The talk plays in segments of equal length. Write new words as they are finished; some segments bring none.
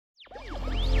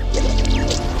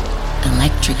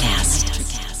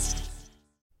NutraCast.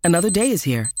 Another day is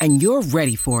here, and you're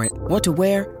ready for it. What to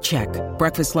wear? Check.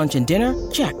 Breakfast, lunch, and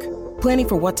dinner? Check. Planning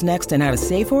for what's next and how to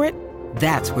save for it?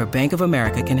 That's where Bank of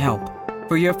America can help.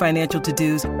 For your financial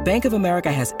to-dos, Bank of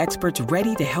America has experts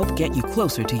ready to help get you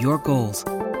closer to your goals.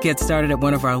 Get started at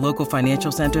one of our local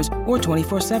financial centers or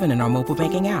 24/7 in our mobile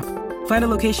banking app. Find a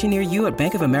location near you at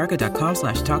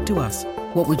bankofamerica.com/talktous.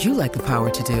 What would you like the power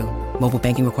to do? Mobile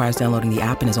banking requires downloading the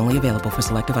app and is only available for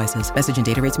select devices. Message and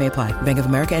data rates may apply. Bank of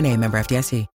America N.A., member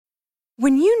FDIC.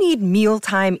 When you need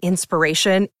mealtime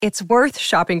inspiration, it's worth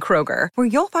shopping Kroger, where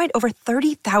you'll find over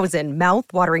 30,000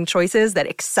 mouth-watering choices that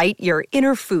excite your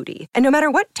inner foodie. And no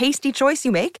matter what tasty choice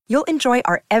you make, you'll enjoy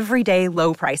our everyday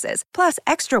low prices, plus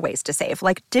extra ways to save,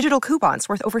 like digital coupons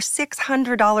worth over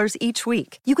 $600 each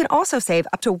week. You can also save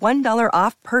up to $1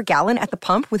 off per gallon at the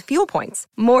pump with fuel points.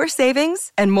 More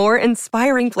savings and more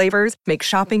inspiring flavors make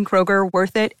shopping Kroger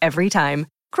worth it every time.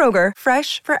 Kroger,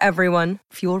 fresh for everyone.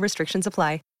 Fuel restrictions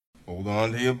apply. Hold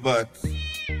on to your butts.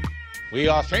 We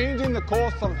are changing the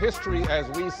course of history as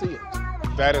we see it.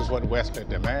 That is what Wesley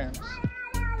demands.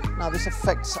 Now this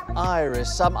affects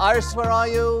Iris. Iris, where are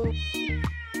you?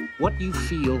 What you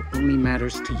feel only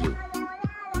matters to you.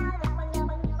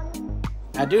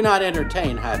 I do not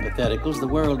entertain hypotheticals. The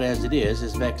world as it is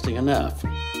vexing enough.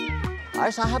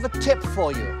 Iris, I have a tip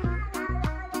for you.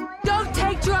 Don't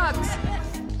take drugs!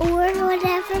 Or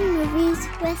Whatever Movies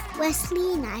with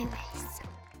Wesley and Iris.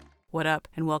 What up,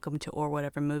 and welcome to Or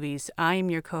Whatever Movies. I'm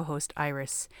your co-host,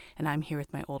 Iris, and I'm here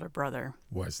with my older brother,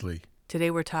 Wesley.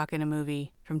 Today we're talking a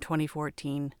movie from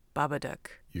 2014,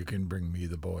 Babadook. You can bring me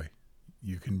the boy.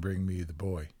 You can bring me the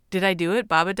boy. Did I do it,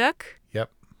 Babadook?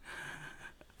 Yep.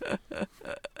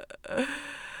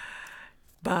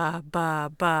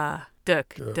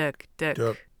 Duck.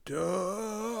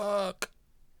 Duck.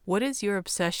 What is your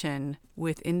obsession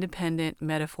with independent,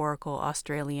 metaphorical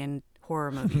Australian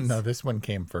horror movies? No, this one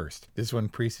came first. This one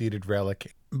preceded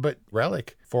Relic. But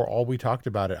Relic, for all we talked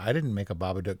about it, I didn't make a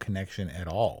Babadook connection at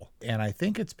all. And I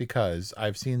think it's because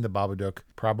I've seen the Babadook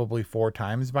probably 4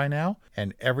 times by now.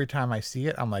 And every time I see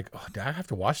it, I'm like, oh, I have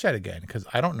to watch that again because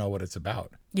I don't know what it's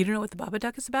about. You don't know what the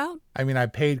Babadook is about? I mean, I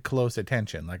paid close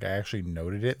attention. Like, I actually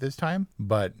noted it this time.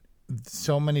 But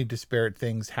so many disparate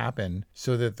things happen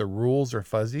so that the rules are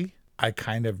fuzzy. I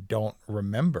kind of don't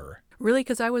remember. Really?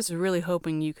 Because I was really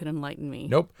hoping you could enlighten me.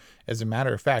 Nope. As a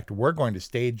matter of fact, we're going to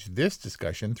stage this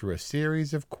discussion through a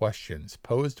series of questions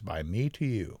posed by me to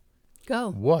you. Go.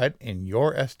 What, in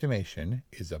your estimation,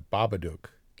 is a Babadook?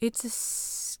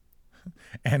 It's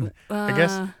And I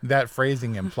guess that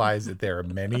phrasing implies that there are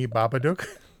many Babadook,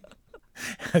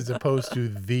 as opposed to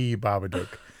the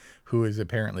Babadook, who is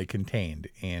apparently contained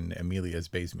in Amelia's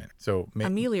basement. So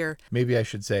maybe I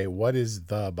should say, what is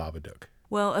the Babadook?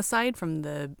 Well, aside from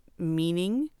the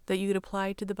meaning that you could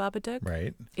apply to the Babadook,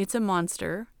 right? It's a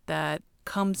monster that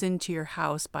comes into your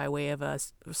house by way of a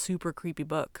super creepy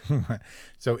book.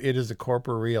 So it is a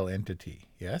corporeal entity,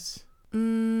 yes? I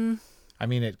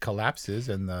mean, it collapses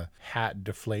and the hat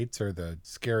deflates or the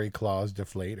scary claws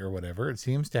deflate or whatever. It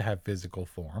seems to have physical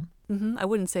form. I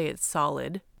wouldn't say it's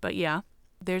solid, but yeah,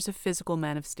 there's a physical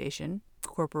manifestation,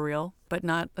 corporeal, but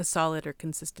not a solid or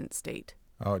consistent state.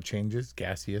 Oh, it changes,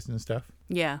 gaseous and stuff?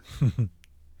 Yeah.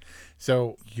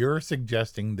 So you're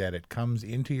suggesting that it comes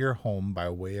into your home by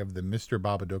way of the Mr.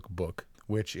 Babadook book,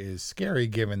 which is scary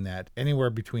given that anywhere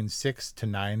between 6,000 to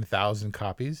 9,000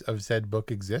 copies of said book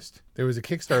exist. There was a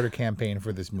Kickstarter campaign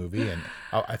for this movie, and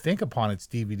I think upon its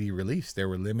DVD release, there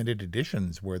were limited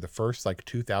editions where the first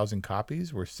 2,000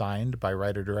 copies were signed by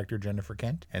writer-director Jennifer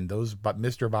Kent, and those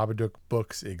Mr. Babadook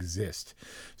books exist.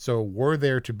 So were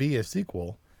there to be a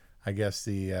sequel, I guess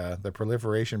the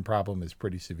proliferation problem is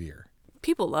pretty severe.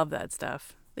 People love that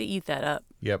stuff. They eat that up.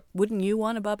 Yep. Wouldn't you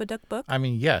want a Babadook book? I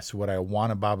mean, yes. Would I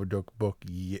want a Babadook book?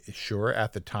 Sure.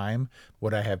 At the time,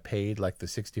 would I have paid the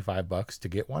 $65 to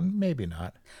get one? Maybe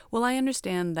not. Well, I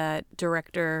understand that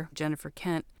director Jennifer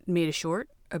Kent made a short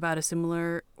about a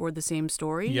similar or the same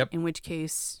story. Yep. In which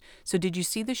case, so did you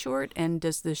see the short? And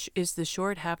is the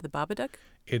short have the Babadook?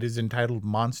 It is entitled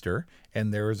Monster,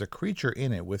 and there is a creature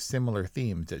in it with similar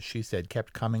themes that she said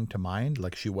kept coming to mind,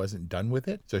 like she wasn't done with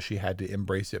it, so she had to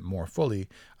embrace it more fully.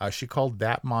 She called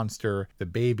that monster the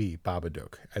baby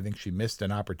Babadook. I think she missed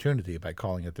an opportunity by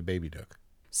calling it the Babydook.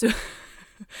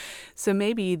 So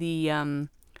maybe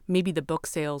the book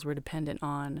sales were dependent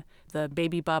on the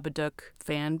Baby Babadook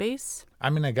fan base? I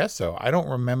mean, I guess so. I don't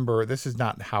remember. This is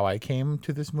not how I came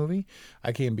to this movie.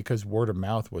 I came because word of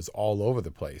mouth was all over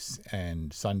the place,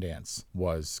 and Sundance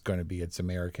was going to be its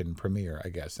American premiere, I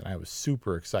guess, and I was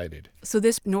super excited. So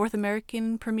this North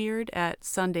American premiered at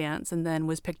Sundance and then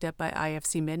was picked up by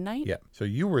IFC Midnight? Yeah. So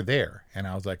you were there, and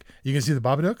I was like, you can see the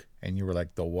Babadook? And you were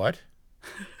like, the what?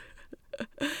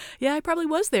 Yeah, I probably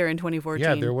was there in 2014.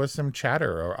 Yeah, there was some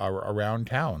chatter around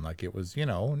town. Like it was,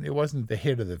 it wasn't the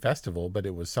hit of the festival, but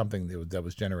it was something that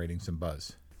was generating some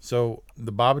buzz. So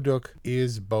the Babadook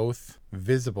is both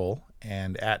visible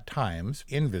and at times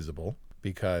invisible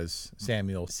because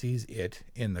Samuel sees it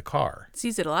in the car.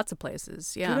 Sees it lots of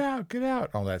places, yeah. Get out,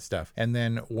 all that stuff. And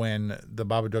then when the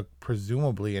Babadook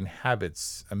presumably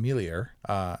inhabits Amelia,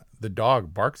 the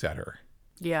dog barks at her.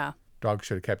 Yeah. Dog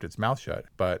should have kept its mouth shut,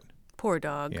 but... Poor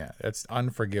dog. Yeah, that's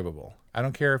unforgivable. I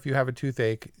don't care if you have a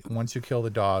toothache. Once you kill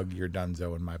the dog, you're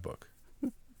donezo in my book.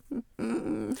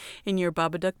 In your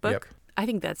Babadook book? Yep. I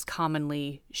think that's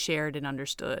commonly shared and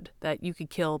understood, that you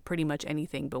could kill pretty much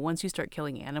anything, but once you start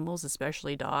killing animals,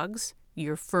 especially dogs,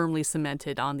 you're firmly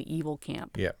cemented on the evil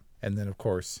camp. Yep. And then, of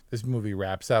course, this movie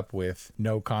wraps up with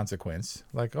no consequence.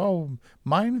 Like, oh,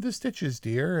 mind the stitches,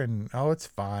 dear. And, oh, it's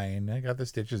fine. I got the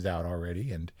stitches out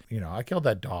already. And, I killed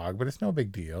that dog, but it's no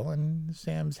big deal. And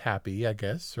Sam's happy, I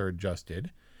guess, or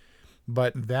adjusted.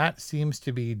 But that seems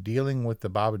to be dealing with the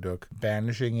Babadook,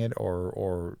 banishing it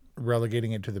or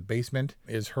relegating it to the basement,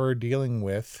 is her dealing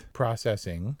with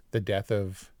processing the death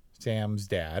of Sam's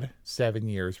dad 7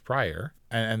 years prior.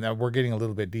 And we're getting a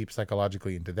little bit deep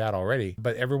psychologically into that already,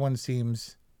 but everyone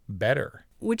seems better.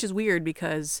 Which is weird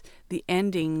because the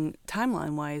ending,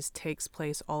 timeline-wise, takes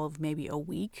place all of maybe a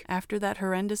week after that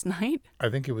horrendous night. I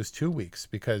think it was 2 weeks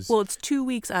because... Well, it's 2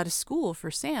 weeks out of school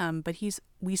for Sam, but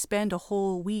we spend a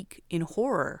whole week in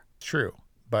horror. True.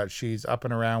 But she's up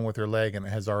and around with her leg and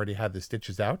has already had the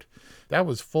stitches out. That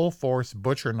was full force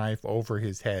butcher knife over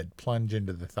his head, plunge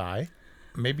into the thigh.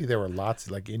 Maybe there were lots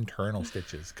of internal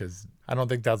stitches because I don't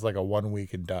think that's like a 1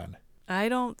 week and done. I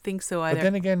don't think so either. But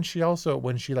then again, she also,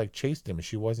 when she chased him,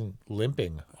 she wasn't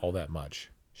limping all that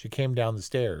much. She came down the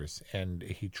stairs and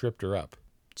he tripped her up.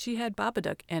 She had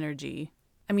Babadook energy.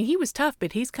 I mean, he was tough,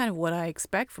 but he's kind of what I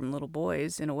expect from little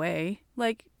boys in a way.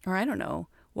 Or I don't know.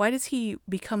 Why does he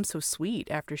become so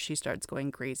sweet after she starts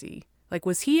going crazy?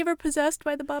 Was he ever possessed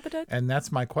by the Babadook? And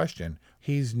that's my question.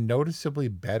 He's noticeably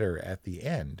better at the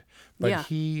end. But yeah.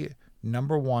 He,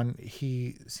 number one,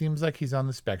 he seems like he's on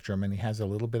the spectrum and he has a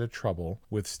little bit of trouble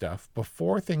with stuff.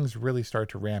 Before things really start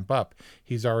to ramp up,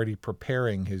 he's already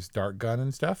preparing his dart gun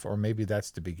and stuff, or maybe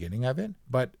that's the beginning of it.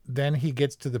 But then he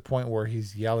gets to the point where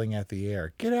he's yelling at the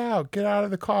air, get out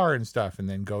of the car and stuff, and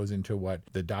then goes into what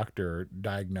the doctor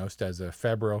diagnosed as a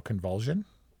febrile convulsion.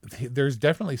 There's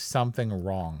definitely something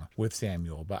wrong with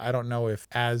Samuel, but I don't know if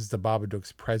as the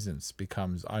Babadook's presence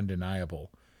becomes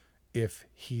undeniable, if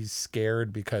he's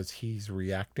scared because he's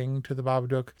reacting to the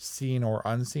Babadook, seen or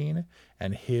unseen,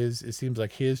 and it seems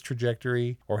like his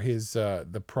trajectory or his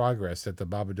the progress that the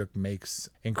Babadook makes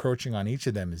encroaching on each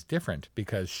of them is different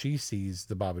because she sees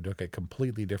the Babadook at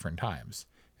completely different times.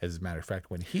 As a matter of fact,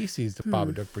 when he sees the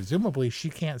Babadook, presumably she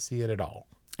can't see it at all.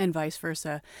 And vice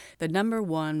versa. The number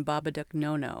one Babadook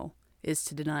no-no is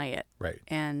to deny it. Right.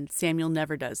 And Samuel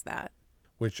never does that.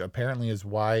 Which apparently is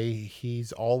why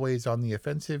he's always on the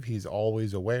offensive. He's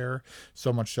always aware,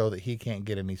 so much so that he can't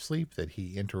get any sleep, that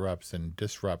he interrupts and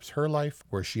disrupts her life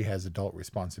where she has adult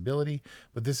responsibility.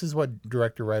 But this is what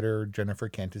director-writer Jennifer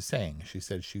Kent is saying. She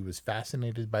said she was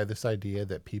fascinated by this idea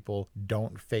that people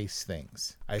don't face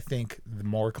things. I think the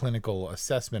more clinical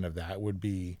assessment of that would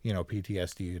be,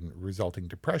 PTSD and resulting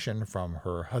depression from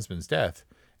her husband's death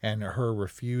and her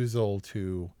refusal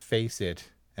to face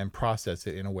it and process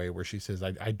it in a way where she says,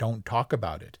 I don't talk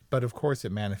about it. But of course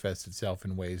it manifests itself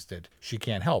in ways that she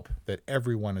can't help, that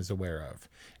everyone is aware of.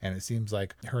 And it seems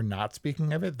like her not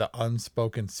speaking of it, the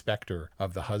unspoken specter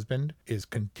of the husband, is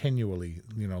continually,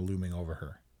 looming over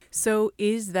her. So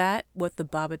is that what the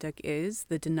Babadook is?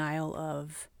 The denial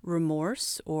of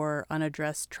remorse or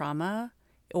unaddressed trauma?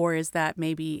 Or is that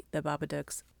maybe the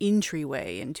Babadook's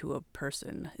entryway into a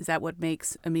person? Is that what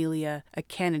makes Amelia a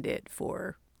candidate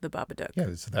for the Babadook?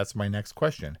 Yeah, so that's my next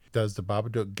question. Does the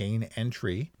Babadook gain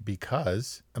entry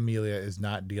because Amelia is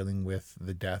not dealing with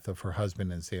the death of her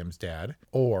husband and Sam's dad?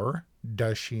 Or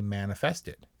does she manifest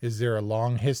it? Is there a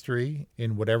long history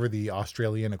in whatever the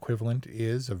Australian equivalent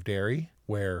is of Derry,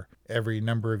 where every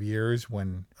number of years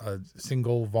when a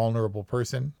single vulnerable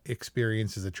person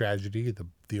experiences a tragedy,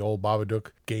 the old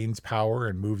Babadook gains power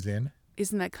and moves in?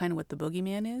 Isn't that kind of what the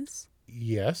boogeyman is?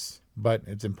 Yes, but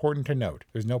it's important to note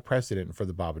there's no precedent for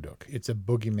the Babadook. It's a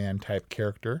boogeyman type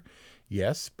character,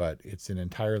 yes, but it's an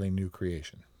entirely new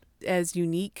creation. As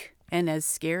unique and as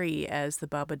scary as the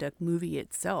Babadook movie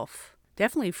itself.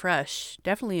 Definitely fresh,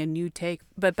 definitely a new take.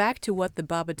 But back to what the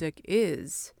Babadook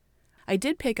is, I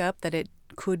did pick up that it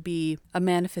could be a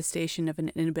manifestation of an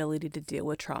inability to deal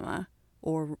with trauma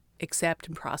or accept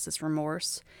and process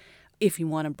remorse. If you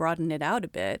want to broaden it out a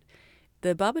bit,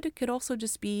 the Babadook could also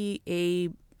just be a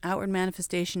outward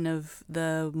manifestation of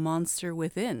the monster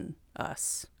within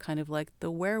us, kind of like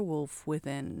the werewolf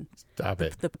within. Stop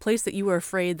it. The place that you were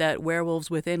afraid that werewolves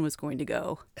within was going to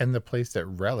go. And the place that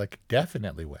Relic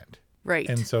definitely went. Right.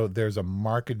 And so there's a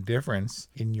marked difference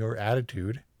in your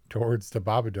attitude towards the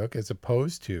Babadook as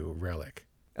opposed to Relic.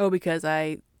 Oh, because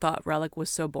I thought Relic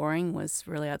was so boring, was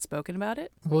really outspoken about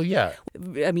it? Well, yeah.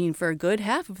 I mean, for a good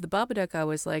half of the Babadook, I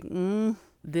was like,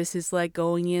 this is like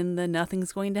going in the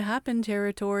nothing's going to happen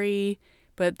territory.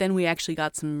 But then we actually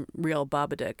got some real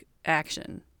Babadook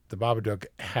action. The Babadook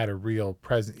had a real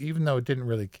presence, even though it didn't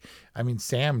really... I mean,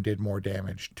 Sam did more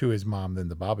damage to his mom than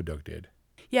the Babadook did.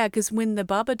 Yeah, because when the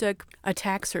Babadook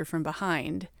attacks her from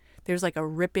behind, there's like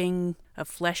a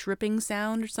flesh ripping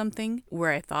sound or something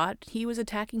where I thought he was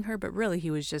attacking her, but really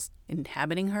he was just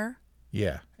inhabiting her.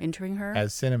 Yeah. Entering her.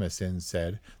 As CinemaSins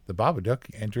said, the Babadook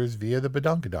enters via the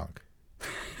badunkadunk.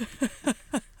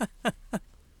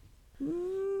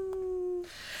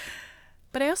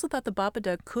 But I also thought the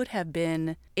Babadook could have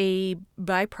been a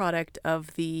byproduct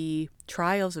of the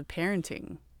trials of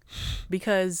parenting.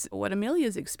 Because what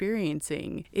Amelia's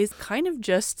experiencing is kind of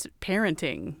just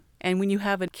parenting. And when you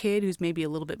have a kid who's maybe a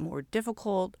little bit more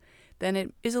difficult, then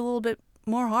it is a little bit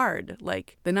more hard.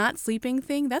 Like the not sleeping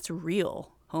thing, that's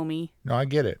real, homie. No, I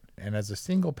get it. And as a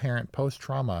single parent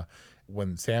post-trauma,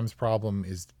 when Sam's problem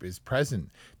is present,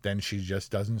 then she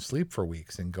just doesn't sleep for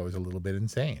weeks and goes a little bit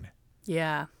insane.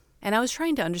 Yeah. And I was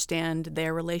trying to understand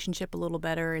their relationship a little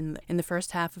better in the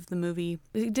first half of the movie.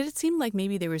 Did it seem like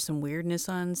maybe there was some weirdness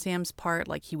on Sam's part,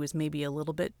 like he was maybe a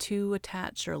little bit too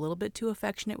attached or a little bit too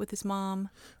affectionate with his mom?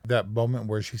 That moment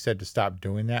where she said to stop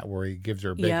doing that, where he gives her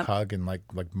a big hug and like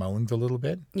moans a little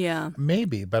bit? Yeah.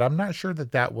 Maybe, but I'm not sure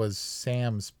that was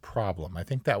Sam's problem. I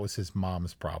think that was his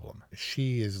mom's problem.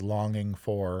 She is longing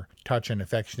for touch and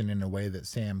affection in a way that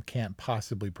Sam can't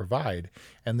possibly provide.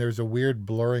 And there's a weird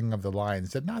blurring of the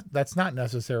lines that's not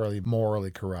necessarily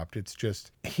morally corrupt. It's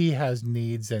just he has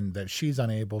needs and that she's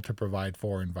unable to provide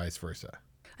for and vice versa.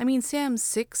 I mean, Sam's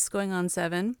 6 going on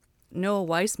 7. Noah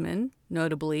Weissman,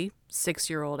 notably,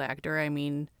 6-year-old actor. I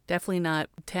mean, definitely not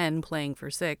 10 playing for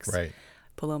 6. Right.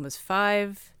 Paloma's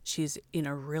 5. She's in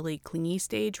a really clingy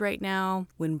stage right now.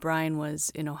 When Brian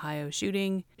was in Ohio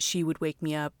shooting, she would wake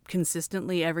me up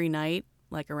consistently every night,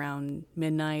 like around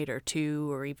midnight or 2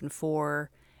 or even 4,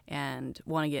 and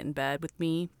want to get in bed with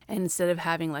me. And instead of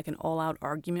having like an all-out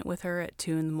argument with her at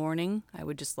 2 a.m, I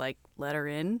would just like let her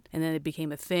in. And then it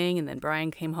became a thing. And then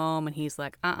Brian came home and he's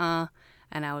like, And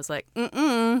I was like,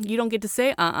 you don't get to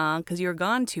say because you're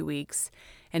gone 2 weeks.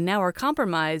 And now our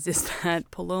compromise is that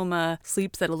Paloma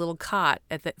sleeps at a little cot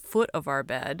at the foot of our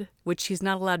bed, which she's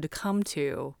not allowed to come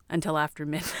to until after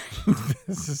midnight.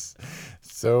 This is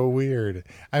so weird.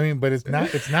 I mean, but it's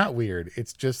not weird.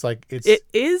 It's just like it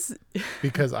is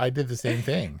because I did the same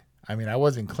thing. I mean, I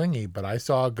wasn't clingy, but I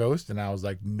saw a ghost and I was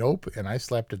like, nope. And I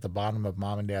slept at the bottom of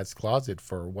Mom and Dad's closet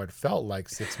for what felt like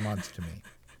 6 months to me.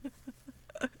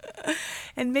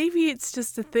 And maybe it's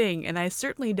just a thing, and I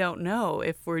certainly don't know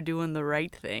if we're doing the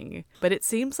right thing. But it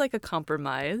seems like a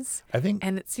compromise,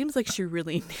 and it seems like she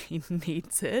really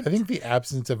needs it. I think the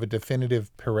absence of a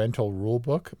definitive parental rule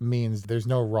book means there's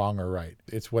no wrong or right.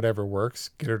 It's whatever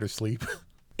works. Get her to sleep.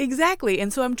 Exactly.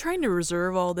 And so I'm trying to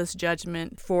reserve all this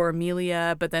judgment for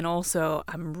Amelia, but then also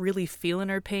I'm really feeling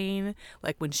her pain.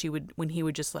 Like when he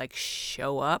would just like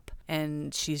show up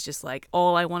and she's just like,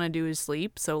 all I want to do is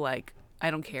sleep. So like, I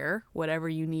don't care, whatever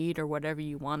you need or whatever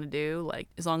you want to do, like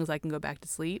as long as I can go back to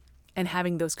sleep. And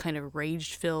having those kind of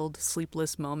rage-filled,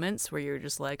 sleepless moments where you're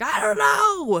just like, I don't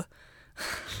know.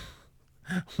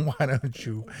 Why don't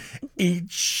you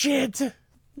eat shit?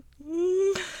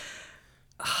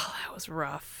 Oh, that was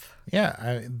rough.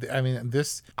 Yeah, I mean,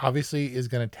 this obviously is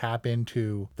going to tap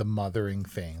into the mothering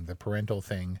thing, the parental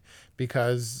thing,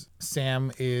 because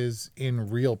Sam is in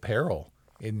real peril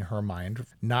in her mind,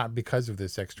 not because of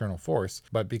this external force,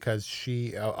 but because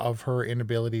of her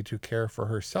inability to care for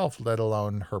herself, let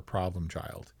alone her problem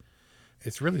child.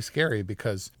 It's really scary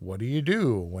because what do you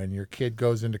do when your kid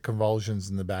goes into convulsions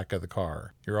in the back of the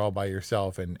car? You're all by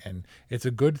yourself. And it's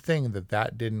a good thing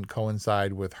that didn't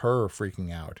coincide with her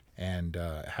freaking out and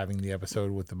having the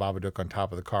episode with the Babadook on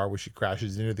top of the car where she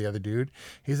crashes into the other dude.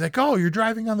 He's like, oh, you're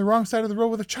driving on the wrong side of the road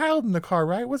with a child in the car,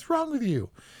 right? What's wrong with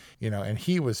you? And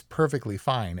he was perfectly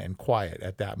fine and quiet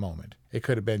at that moment. It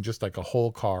could have been just like a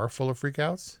whole car full of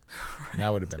freakouts. Right.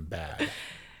 That would have been bad.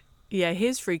 Yeah,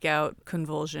 his freak out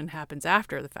convulsion happens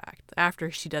after the fact, after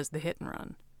she does the hit and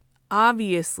run.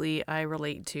 Obviously, I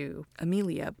relate to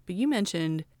Amelia, but you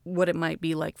mentioned what it might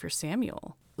be like for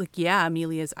Samuel. Like, yeah,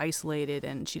 Amelia's isolated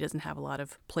and she doesn't have a lot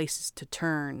of places to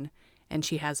turn, and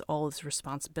she has all this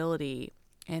responsibility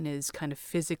and is kind of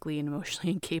physically and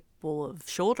emotionally incapable of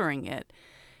shouldering it.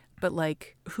 But,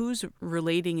 like, who's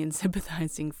relating and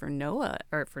sympathizing for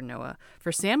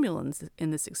Samuel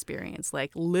in this experience? Like,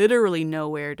 literally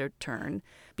nowhere to turn,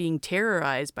 being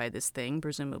terrorized by this thing,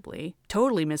 presumably,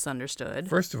 totally misunderstood.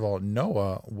 First of all,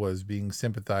 Noah was being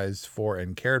sympathized for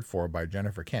and cared for by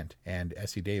Jennifer Kent and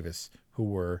Essie Davis, who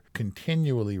were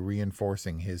continually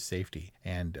reinforcing his safety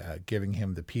and giving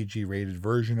him the PG-rated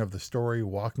version of the story,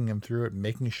 walking him through it,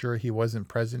 making sure he wasn't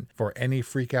present for any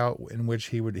freak out in which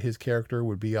his character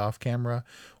would be off camera.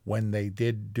 When they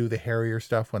did do the Harrier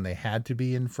stuff, when they had to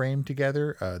be in frame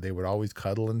together, they would always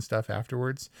cuddle and stuff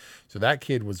afterwards. So that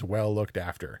kid was well looked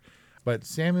after. But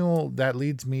Samuel, that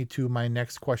leads me to my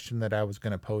next question that I was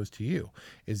going to pose to you,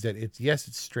 is that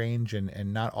it's strange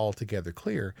and not altogether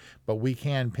clear, but we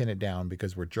can pin it down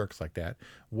because we're jerks like that.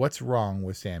 What's wrong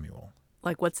with Samuel?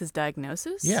 Like, what's his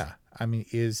diagnosis? Yeah. I mean,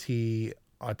 is he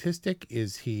autistic?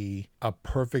 Is he a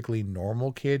perfectly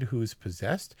normal kid who's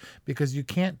possessed? Because you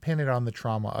can't pin it on the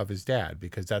trauma of his dad,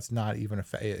 because that's not even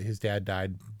his dad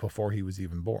died before he was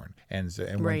even born. And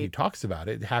when he talks about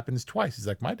it, it happens twice. He's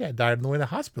like, my dad died on the way to the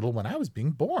hospital when I was being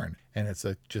born. And it's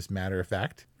just matter of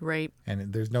fact. Right.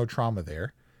 And there's no trauma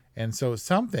there. And so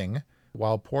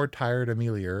while poor tired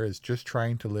Amelia is just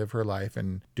trying to live her life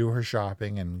and do her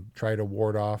shopping and try to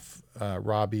ward off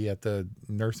Robbie at the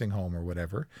nursing home or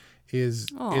whatever, is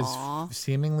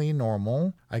seemingly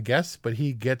normal, I guess, but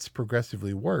he gets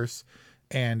progressively worse.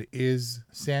 And is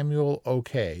Samuel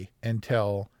okay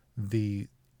until the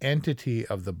entity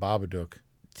of the Babadook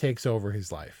takes over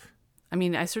his life? I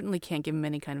mean, I certainly can't give him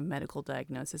any kind of medical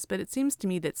diagnosis, but it seems to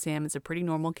me that Sam is a pretty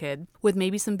normal kid with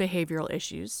maybe some behavioral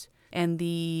issues. And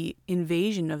the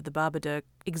invasion of the Babadook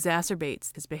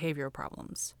exacerbates his behavioral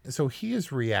problems. So he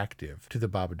is reactive to the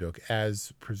Babadook,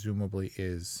 as presumably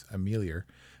is Amelia.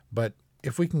 But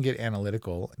if we can get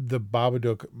analytical, the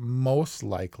Babadook most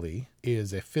likely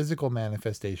is a physical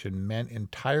manifestation meant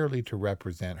entirely to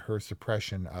represent her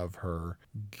suppression of her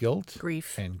guilt,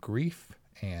 grief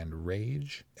and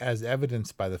rage, as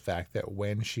evidenced by the fact that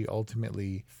when she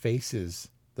ultimately faces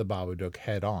the Babadook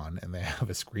head on and they have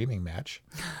a screaming match,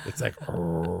 it's like,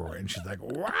 and she's like,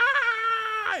 wah!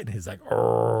 And he's like,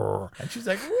 and she's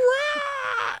like,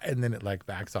 wah! And then it like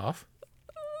backs off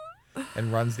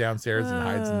and runs downstairs and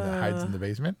hides in the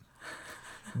basement.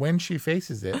 When she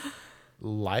faces it,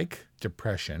 like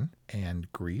depression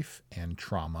and grief and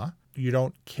trauma, you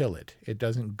don't kill it. It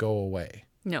doesn't go away.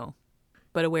 No,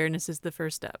 but awareness is the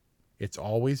first step. It's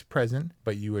always present,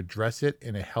 but you address it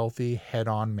in a healthy,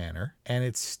 head-on manner, and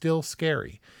it's still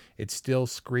scary. It still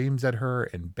screams at her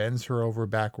and bends her over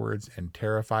backwards and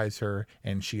terrifies her,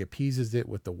 and she appeases it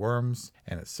with the worms,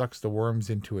 and it sucks the worms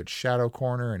into its shadow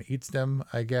corner and eats them,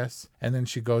 I guess. And then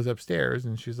she goes upstairs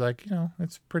and she's like,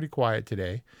 it's pretty quiet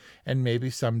today. And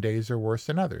maybe some days are worse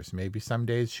than others. Maybe some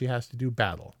days she has to do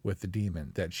battle with the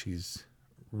demon that she's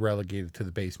relegated to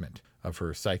the basement of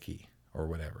her psyche or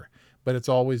whatever. But it's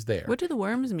always there. What do the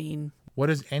worms mean? What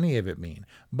does any of it mean?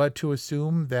 But to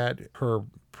assume that her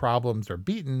problems are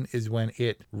beaten is when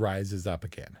it rises up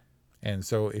again. And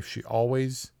so if she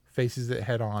always faces it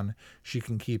head on, she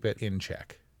can keep it in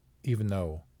check. Even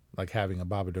though, like, having a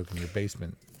Babadook in your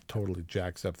basement totally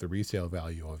jacks up the resale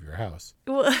value of your house.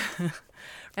 Well,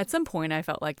 at some point I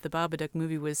felt like the Babadook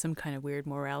movie was some kind of weird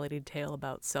morality tale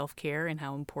about self-care and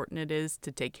how important it is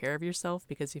to take care of yourself,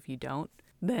 because if you don't,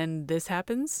 then this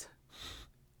happens.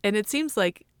 And it seems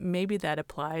like maybe that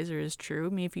applies or is true. I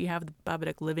mean, if you have the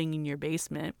Babadook living in your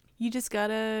basement, you just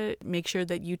gotta make sure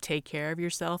that you take care of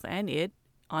yourself and it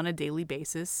on a daily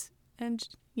basis and,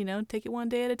 take it one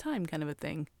day at a time kind of a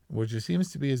thing. Which it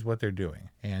seems to be is what they're doing.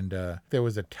 And there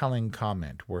was a telling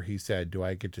comment where he said, do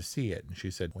I get to see it? And she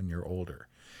said, when you're older.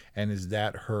 And is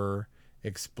that her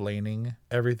explaining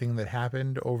everything that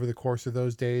happened over the course of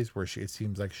those days where it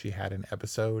seems like she had an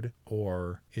episode?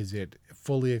 Or is it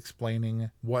fully explaining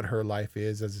what her life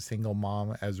is as a single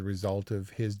mom as a result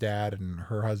of his dad and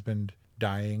her husband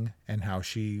dying and how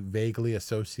she vaguely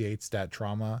associates that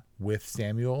trauma with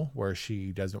Samuel, where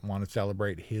she doesn't want to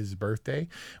celebrate his birthday,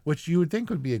 which you would think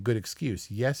would be a good excuse.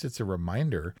 Yes, it's a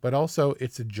reminder, but also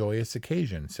it's a joyous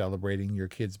occasion celebrating your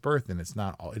kid's birth, and it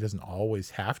doesn't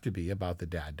always have to be about the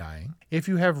dad dying. If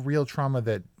you have real trauma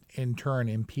that in turn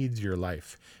impedes your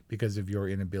life because of your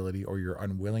inability or your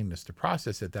unwillingness to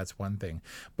process it, that's one thing.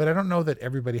 But I don't know that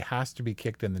everybody has to be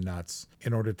kicked in the nuts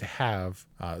in order to have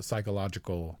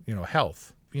psychological,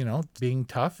 health. Being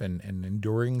tough and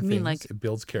enduring things, like it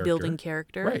builds character. Building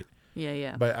character? Right.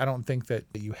 Yeah. But I don't think that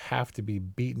you have to be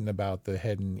beaten about the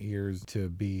head and ears to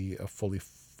be a fully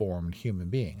formed human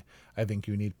being. I think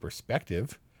you need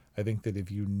perspective. I think that if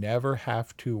you never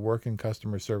have to work in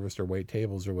customer service or wait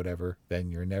tables or whatever, then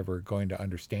you're never going to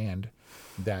understand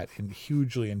that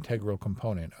hugely integral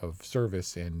component of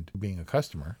service and being a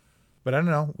customer. But I don't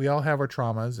know, we all have our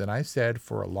traumas, and I said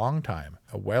for a long time,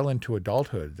 well into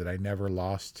adulthood, that I never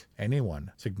lost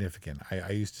anyone significant.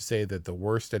 I used to say that the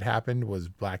worst that happened was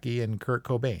Blackie and Kurt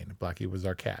Cobain. Blackie was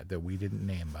our cat that we didn't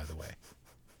name, by the way.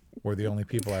 Were the only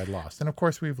people I had lost. And of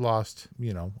course, we've lost,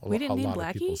 a lot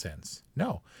of people since.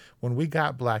 No. When we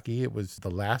got Blackie, it was the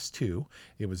last two.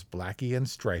 It was Blackie and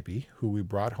Stripey, who we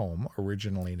brought home,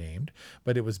 originally named.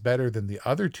 But it was better than the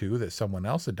other two that someone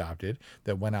else adopted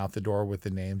that went out the door with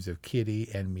the names of Kitty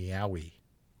and Meowie.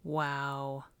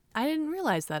 Wow. I didn't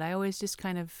realize that. I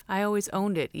always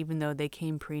owned it, even though they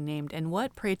came pre-named. And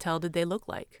what, pray tell, did they look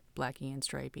like, Blackie and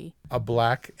Stripey? A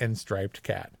black and striped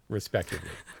cat,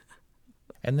 respectively.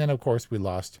 And then, of course, we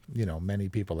lost, many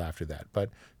people after that. But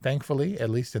thankfully,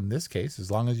 at least in this case, as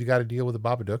long as you got to deal with the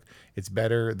Babadook, it's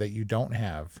better that you don't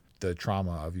have the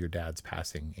trauma of your dad's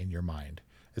passing in your mind,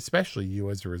 especially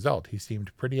you as a result. He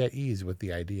seemed pretty at ease with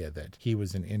the idea that he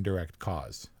was an indirect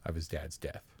cause of his dad's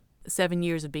death. 7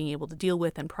 years of being able to deal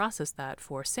with and process that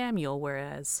for Samuel,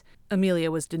 whereas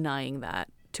Amelia was denying that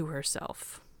to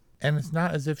herself. And it's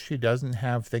not as if she doesn't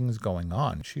have things going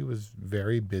on. She was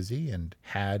very busy and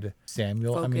had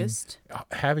Samuel. Focused.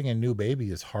 Having a new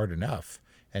baby is hard enough,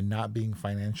 and not being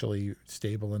financially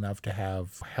stable enough to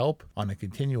have help on a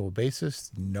continual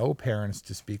basis, no parents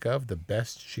to speak of. The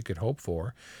best she could hope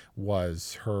for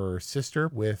was her sister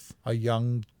with a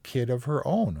young kid of her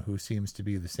own who seems to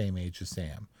be the same age as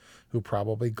Sam, who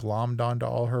probably glommed onto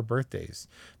all her birthdays.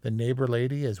 The neighbor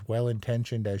lady, as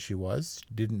well-intentioned as she was,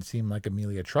 didn't seem like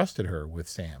Amelia trusted her with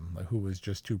Sam, who was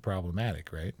just too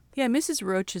problematic, right? Yeah, Mrs.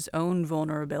 Roach's own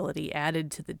vulnerability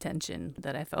added to the tension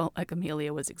that I felt like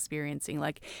Amelia was experiencing.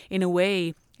 Like, in a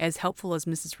way, as helpful as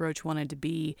Mrs. Roach wanted to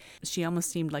be, she almost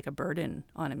seemed like a burden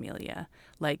on Amelia.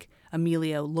 Like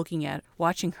Amelia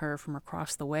watching her from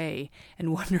across the way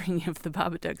and wondering if the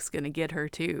Babadook's going to get her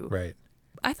too. Right.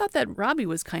 I thought that Robbie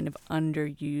was kind of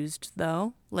underused,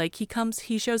 though. Like,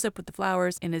 he shows up with the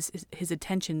flowers and his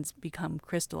attentions become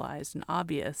crystallized and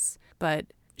obvious. But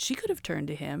she could have turned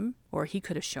to him, or he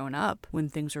could have shown up when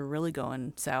things were really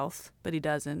going south, but he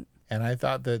doesn't. And I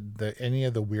thought that any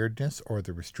of the weirdness or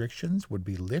the restrictions would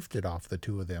be lifted off the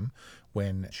two of them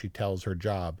when she tells her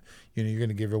job, you're going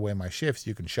to give away my shifts,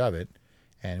 you can shove it.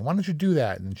 And why don't you do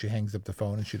that? And then she hangs up the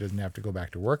phone and she doesn't have to go back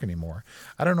to work anymore.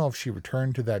 I don't know if she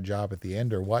returned to that job at the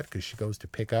end or what, because she goes to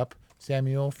pick up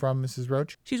Samuel from Mrs.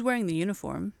 Roach. She's wearing the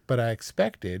uniform. But I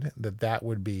expected that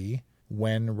would be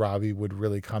when Robbie would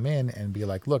really come in and be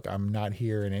like, look, I'm not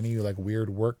here in any weird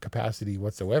work capacity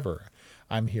whatsoever.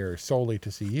 I'm here solely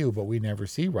to see you, but we never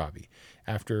see Robbie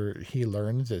after he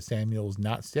learns that Samuel's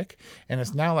not sick. And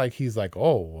it's not like he's like,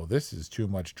 oh, well, this is too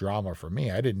much drama for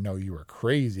me. I didn't know you were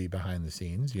crazy behind the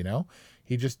scenes,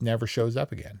 He just never shows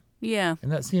up again. Yeah.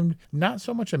 And that seemed not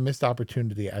so much a missed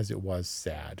opportunity as it was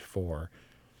sad for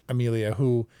Amelia,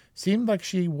 who seemed like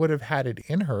she would have had it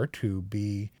in her to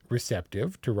be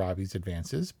receptive to Robbie's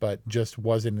advances, but just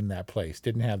wasn't in that place,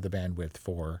 didn't have the bandwidth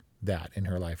for that in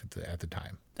her life at the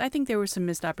time. I think there was some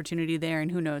missed opportunity there,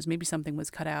 and who knows, maybe something was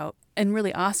cut out. And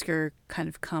really, Oscar kind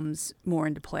of comes more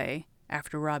into play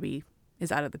after Robbie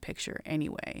is out of the picture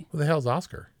anyway. Who the hell's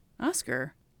Oscar?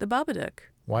 Oscar, the Babadook.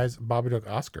 Why is Babadook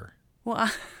Oscar? Well,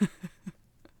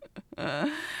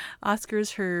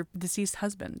 Oscar's her deceased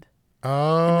husband.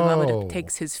 Oh. And the Babadook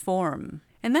takes his form.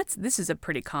 And this is a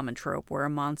pretty common trope where a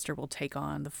monster will take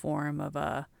on the form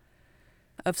of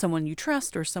someone you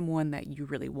trust or someone that you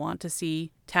really want to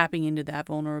see, tapping into that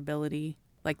vulnerability,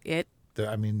 like it.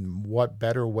 What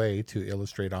better way to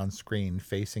illustrate on screen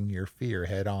facing your fear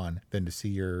head on than to see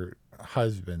your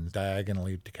husband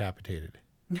diagonally decapitated?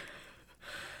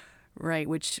 Right,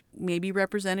 which maybe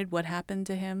represented what happened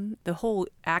to him. The whole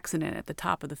accident at the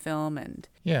top of the film and...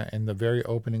 Yeah, and the very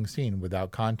opening scene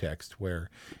without context where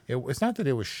it's not that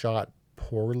it was shot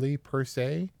poorly per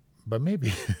se, but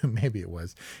maybe maybe it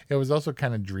was. It was also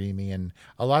kind of dreamy, and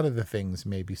a lot of the things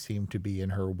maybe seemed to be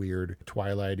in her weird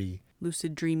twilighty,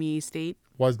 lucid, dreamy state.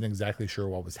 Wasn't exactly sure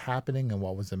what was happening and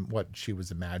what she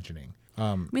was imagining.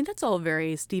 I mean, that's all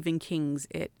very Stephen King's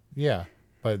It. Yeah,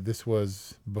 but this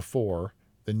was before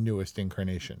the newest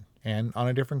incarnation and on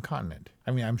a different continent.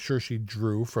 I mean, I'm sure she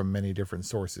drew from many different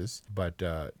sources, but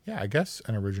yeah, I guess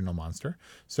an original monster.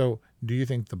 So do you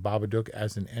think the Babadook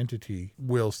as an entity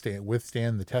will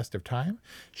withstand the test of time?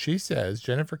 She says,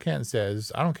 Jennifer Kent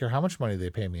says, I don't care how much money they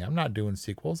pay me. I'm not doing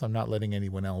sequels. I'm not letting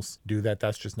anyone else do that.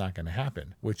 That's just not going to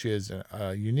happen, which is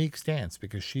a unique stance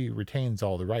because she retains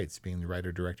all the rights, being the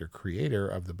writer, director, creator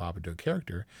of the Babadook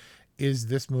character. Is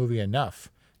this movie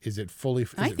enough? Is it fully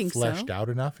fleshed out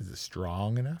enough? Is it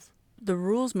strong enough? The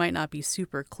rules might not be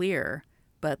super clear,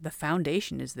 but the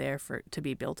foundation is there to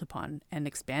be built upon and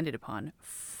expanded upon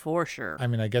for sure. I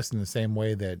mean, I guess in the same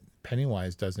way that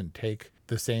Pennywise doesn't take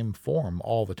the same form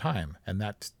all the time, and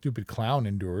that stupid clown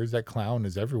endures. That clown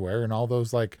is everywhere, and all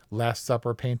those like Last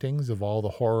Supper paintings of all the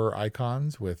horror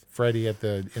icons with Freddy in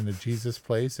the Jesus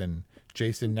place and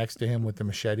Jason next to him with the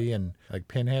machete and like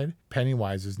Pinhead.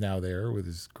 Pennywise is now there with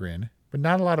his grin. But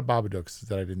not a lot of Babadooks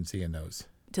that I didn't see in those.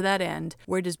 To that end,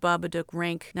 where does Babadook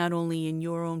rank not only in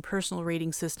your own personal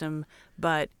rating system,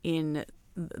 but in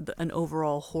an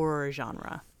overall horror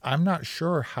genre? I'm not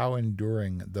sure how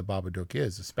enduring the Babadook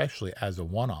is, especially as a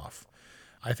one-off.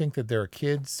 I think that there are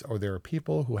kids or there are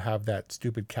people who have that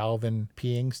stupid Calvin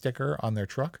peeing sticker on their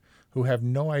truck who have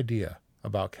no idea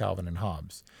about Calvin and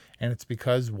Hobbes. And it's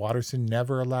because Watterson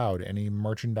never allowed any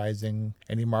merchandising,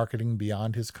 any marketing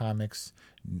beyond his comics.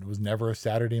 It was never a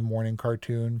Saturday morning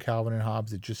cartoon, Calvin and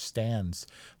Hobbes. It just stands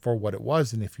for what it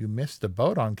was. And if you missed the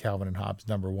boat on Calvin and Hobbes,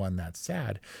 number one, that's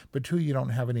sad. But two, you don't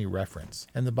have any reference.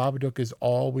 And the Babadook is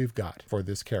all we've got for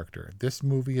this character. This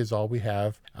movie is all we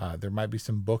have. There might be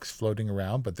some books floating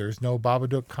around, but there's no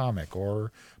Babadook comic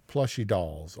or plushie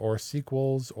dolls or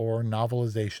sequels or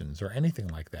novelizations or anything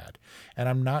like that. And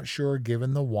I'm not sure,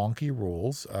 given the wonky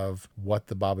rules of what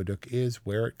the Babadook is,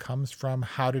 where it comes from,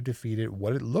 how to defeat it,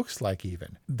 what it looks like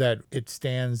even, that it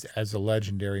stands as a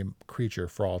legendary creature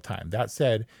for all time. That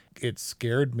said, it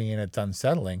scared me and it's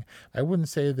unsettling. I wouldn't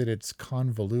say that it's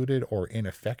convoluted or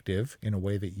ineffective in a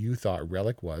way that you thought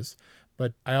Relic was,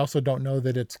 but I also don't know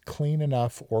that it's clean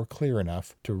enough or clear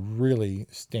enough to really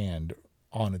stand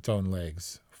on its own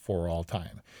legs for all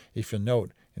time. If you'll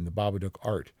note in the Babadook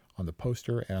art on the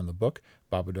poster and on the book,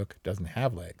 Babadook doesn't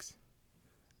have legs.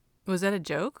 Was that a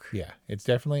joke? Yeah, it's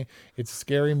a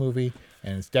scary movie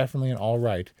and it's definitely an all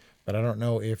right, but I don't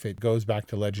know if it goes back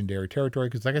to legendary territory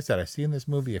because like I said, I've seen this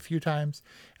movie a few times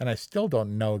and I still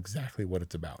don't know exactly what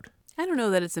it's about. I don't know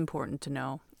that it's important to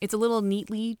know. It's a little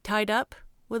neatly tied up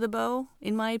with a bow,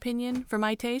 in my opinion, for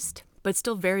my taste, but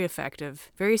still very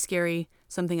effective, very scary.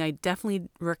 Something I definitely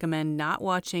recommend not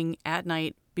watching at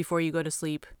night before you go to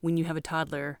sleep when you have a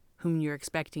toddler whom you're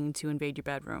expecting to invade your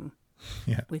bedroom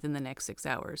within the next 6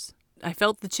 hours. I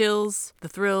felt the chills, the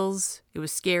thrills. It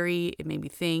was scary. It made me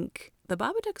think. The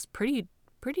Babadook's pretty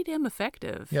damn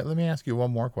effective. Yeah, let me ask you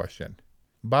one more question.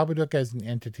 Babadook as an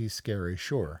entity scary,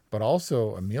 sure. But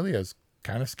also Amelia's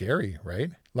kind of scary,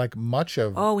 right? Like much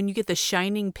of... Oh, when you get the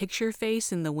shining picture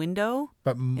face in the window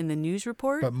in the news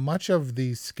report? But much of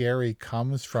the scary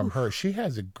comes from her. She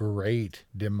has a great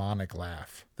demonic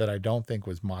laugh that I don't think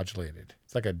was modulated.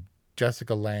 It's like a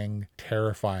Jessica Lange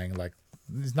terrifying, like,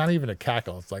 it's not even a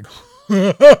cackle. It's like,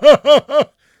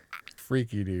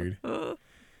 freaky, dude.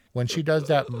 When she does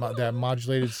that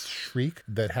modulated shriek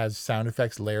that has sound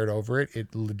effects layered over it,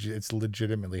 it's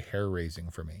legitimately hair-raising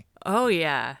for me. Oh,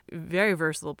 yeah. Very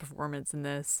versatile performance in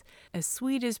this. As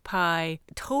sweet as pie,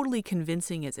 totally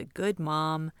convincing as a good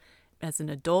mom, as an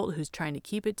adult who's trying to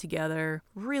keep it together,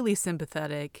 really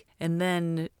sympathetic, and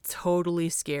then totally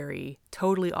scary,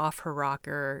 totally off her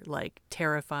rocker, like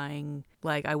terrifying,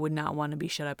 like I would not want to be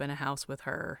shut up in a house with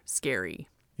her, scary.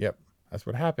 Yep, that's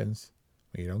what happens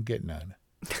when you don't get none.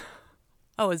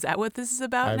 Oh, is that what this is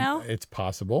about now? It's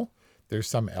possible. There's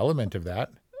some element of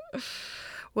that.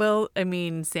 Well, I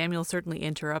mean, Samuel certainly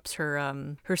interrupts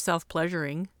her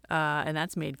self-pleasuring, and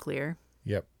that's made clear.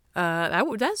 Yep.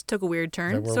 That took a weird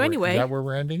turn. So anyway. Is that where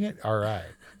we're ending it? All right.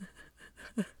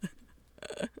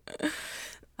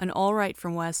 An all right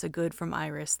from Wes, a good from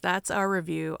Iris. That's our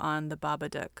review on the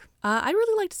Babadook. I'd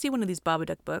really like to see one of these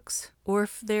Babadook books, or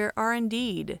if there are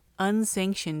indeed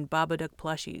unsanctioned Babadook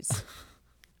plushies.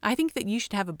 I think that you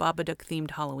should have a Babadook-themed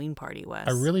Halloween party, Wes.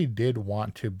 I really did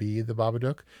want to be the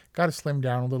Babadook. Got to slim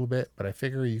down a little bit, but I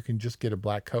figure you can just get a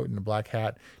black coat and a black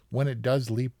hat. When it does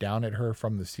leap down at her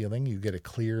from the ceiling, you get a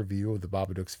clear view of the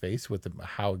Babadook's face with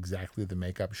how exactly the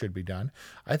makeup should be done.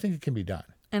 I think it can be done.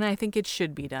 And I think it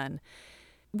should be done.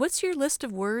 What's your list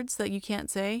of words that you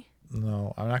can't say?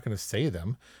 No, I'm not going to say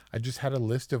them. I just had a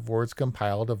list of words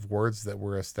compiled of words that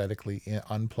were aesthetically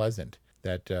unpleasant.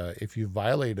 That if you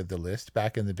violated the list,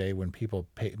 back in the day when people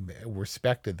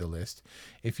respected the list,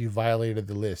 if you violated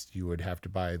the list, you would have to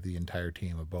buy the entire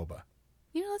team of boba.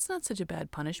 You know, that's not such a bad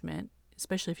punishment,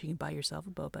 especially if you can buy yourself a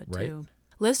boba, right? too.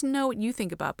 Let us know what you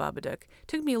think about Babadook.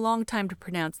 Took me a long time to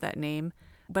pronounce that name,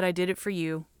 but I did it for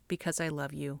you because I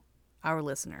love you, our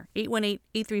listener.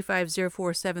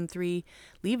 818-835-0473.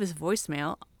 Leave us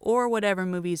voicemail or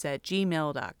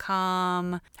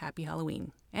whatevermovies@gmail.com. Happy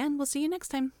Halloween, and we'll see you next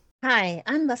time. Hi,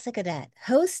 I'm Lissa Gadet,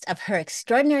 host of Her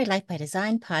Extraordinary Life by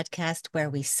Design podcast, where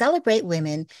we celebrate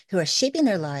women who are shaping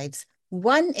their lives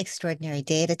one extraordinary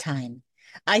day at a time.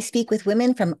 I speak with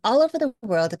women from all over the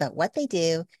world about what they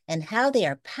do and how they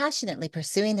are passionately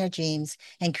pursuing their dreams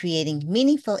and creating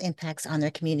meaningful impacts on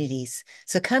their communities.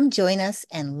 So come join us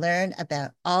and learn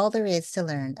about all there is to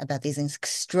learn about these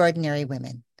extraordinary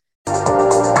women.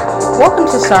 Welcome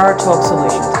to Sarah Talk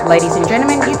Solutions. Ladies and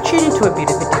gentlemen, you've tuned into a bit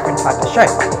of a different type of show.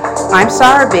 I'm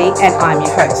Sarah B and I'm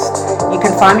your host. You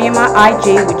can find me on my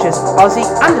IG, which is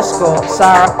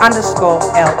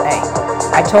Aussie_Sarah_LA.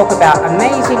 I talk about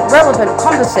amazing, relevant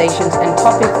conversations and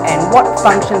topics and what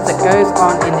functions that goes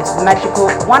on in this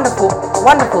magical, wonderful,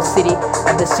 wonderful city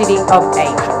of the City of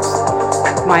Angels.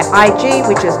 My IG,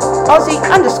 which is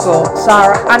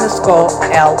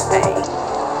Aussie_Sarah_LA.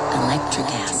 Electric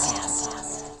acid.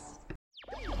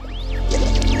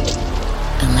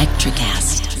 Electric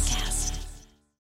acid.